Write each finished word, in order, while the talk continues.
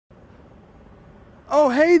Oh,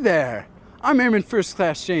 hey there! I'm Airman First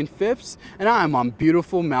Class Shane Phipps, and I'm on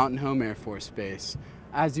beautiful Mountain Home Air Force Base.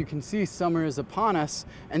 As you can see, summer is upon us,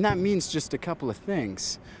 and that means just a couple of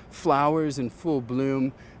things. Flowers in full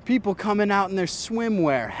bloom, people coming out in their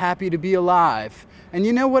swimwear, happy to be alive. And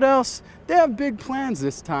you know what else? They have big plans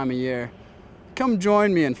this time of year. Come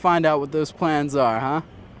join me and find out what those plans are, huh?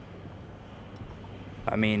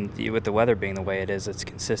 I mean, with the weather being the way it is, it's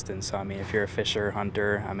consistent. So, I mean, if you're a fisher,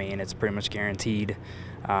 hunter, I mean, it's pretty much guaranteed,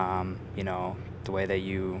 you know, the way that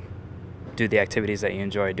you do the activities that you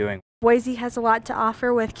enjoy doing. Boise has a lot to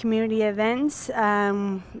offer with community events,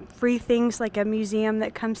 free things like a museum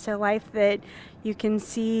that comes to life that you can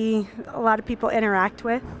see a lot of people interact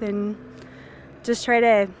with, and just try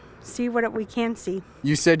to see what we can see.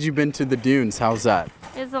 You said you've been to the dunes. How's that?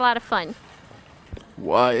 It was a lot of fun.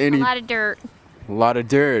 What? A lot of dirt. A lot of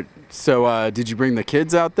dirt. So did you bring the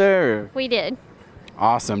kids out there? Or? We did.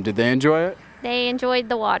 Awesome. Did they enjoy it? They enjoyed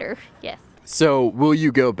the water, yes. So will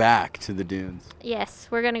you go back to the dunes? Yes,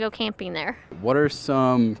 we're going to go camping there. What are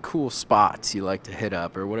some cool spots you like to hit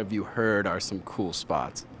up, or what have you heard are some cool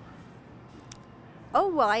spots? Oh,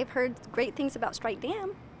 well, I've heard great things about Strike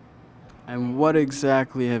Dam. And what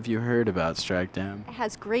exactly have you heard about Strike Dam? It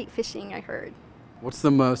has great fishing, I heard. What's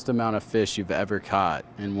the most amount of fish you've ever caught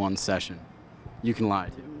in one session? You can lie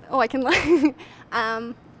too. Oh, I can lie.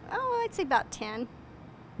 I'd say about 10.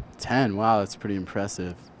 10? Wow, that's pretty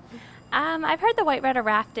impressive. I've heard the white water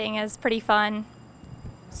rafting is pretty fun.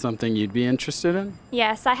 Something you'd be interested in?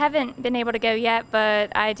 Yes, I haven't been able to go yet,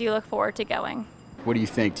 but I do look forward to going. What do you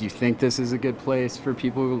think? Do you think this is a good place for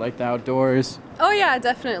people who like the outdoors? Oh yeah,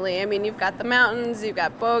 definitely. I mean, you've got the mountains, you've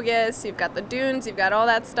got Bogus, you've got the dunes, you've got all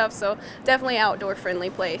that stuff, so definitely outdoor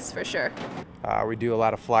friendly place for sure. We do a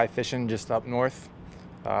lot of fly fishing just up north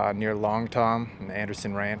near Long Tom and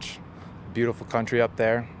Anderson Ranch. Beautiful country up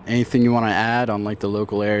there. Anything you want to add on like the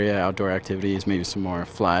local area, outdoor activities, maybe some more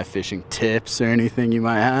fly fishing tips or anything you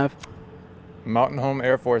might have? Mountain Home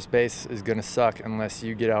Air Force Base is gonna suck unless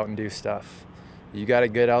you get out and do stuff. You gotta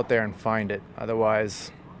get out there and find it.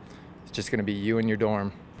 Otherwise, it's just gonna be you and your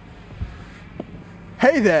dorm.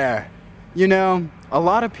 Hey there! You know, a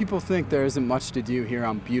lot of people think there isn't much to do here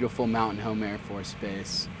on beautiful Mountain Home Air Force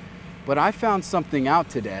Base. But I found something out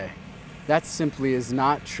today. That simply is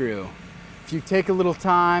not true. If you take a little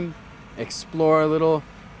time, explore a little,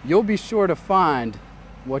 you'll be sure to find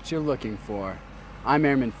what you're looking for. I'm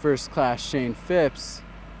Airman First Class Shane Phipps.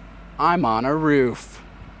 I'm on a roof.